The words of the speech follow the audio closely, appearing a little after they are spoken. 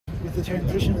with the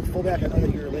transition to fullback, I know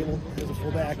that you're labeled as a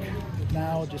fullback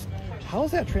now. Just how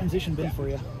has that transition been for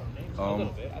you?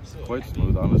 Quite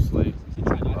smooth, honestly.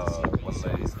 When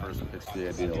they first pitched the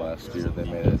idea last year, they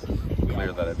made it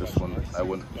clear that I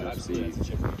wouldn't just be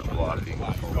blocking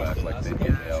fullback, like they'd get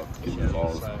me out, give me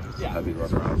balls, heavy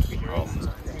run routes.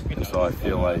 And so I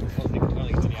feel like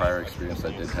the prior experience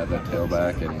I did have at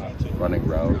tailback and running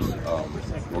routes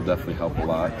will definitely help a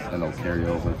lot, and it'll carry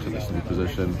over to this new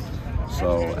position.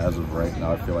 So as of right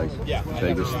now, I feel like the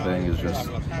biggest thing is just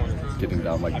getting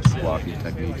down like blocking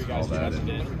techniques and all that.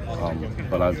 And,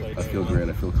 but I feel great.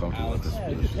 I feel comfortable with this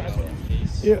position.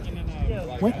 So. Yeah.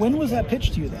 When was that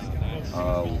pitched to you then?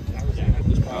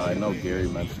 I know Gary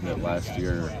mentioned it last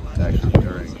year, actually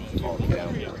during fall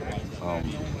camp.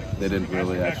 They didn't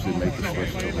really actually make the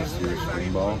switch till this year's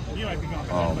spring ball.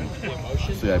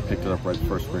 So yeah, I picked it up right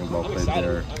before spring ball, played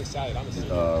there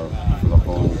for the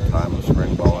whole time of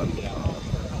spring ball, and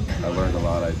I learned a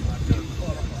lot. I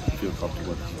feel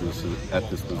comfortable at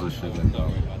this position, and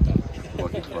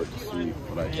looking forward to see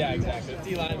what I can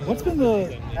do. What's been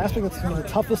the aspect that's been the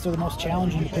toughest or the most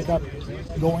challenging to pick up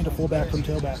going to fullback from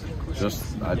tailback?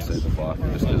 Just, I'd say the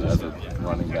blocking, just because as a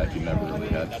running back, you never really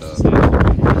had to put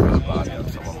the body on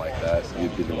someone like that.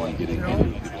 You'd be the one getting hit,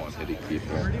 you'd be the one hitting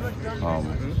people.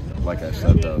 Like I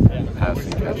said, the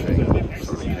passing, catching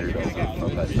sort of carried over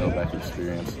from that tailback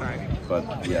experience.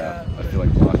 But yeah, I feel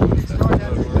like blocking is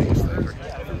definitely the biggest thing.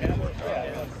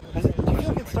 Do you feel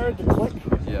like it started to click?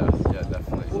 Yeah,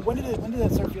 definitely. Well, when did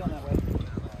that start feeling that way?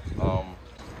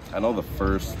 I know the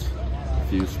first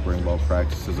few spring ball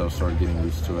practices I was sort of getting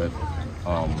used to it,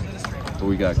 but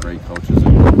we got great coaches,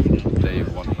 and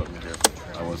Dave wanted to put me here.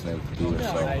 I wasn't able to do it,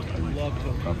 so I'm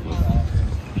comfortable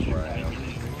where I am.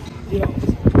 You know,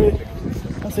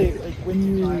 let's say, like,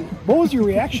 what was your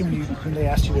reaction when they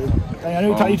asked you to? I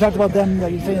know you talked about them,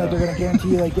 like, you saying that they're going to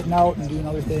guarantee you like getting out and doing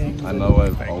other things. I know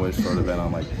I've always sort of been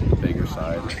on like the bigger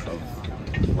side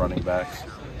of running backs,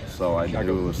 so I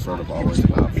knew it was sort of always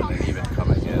an option, and even coming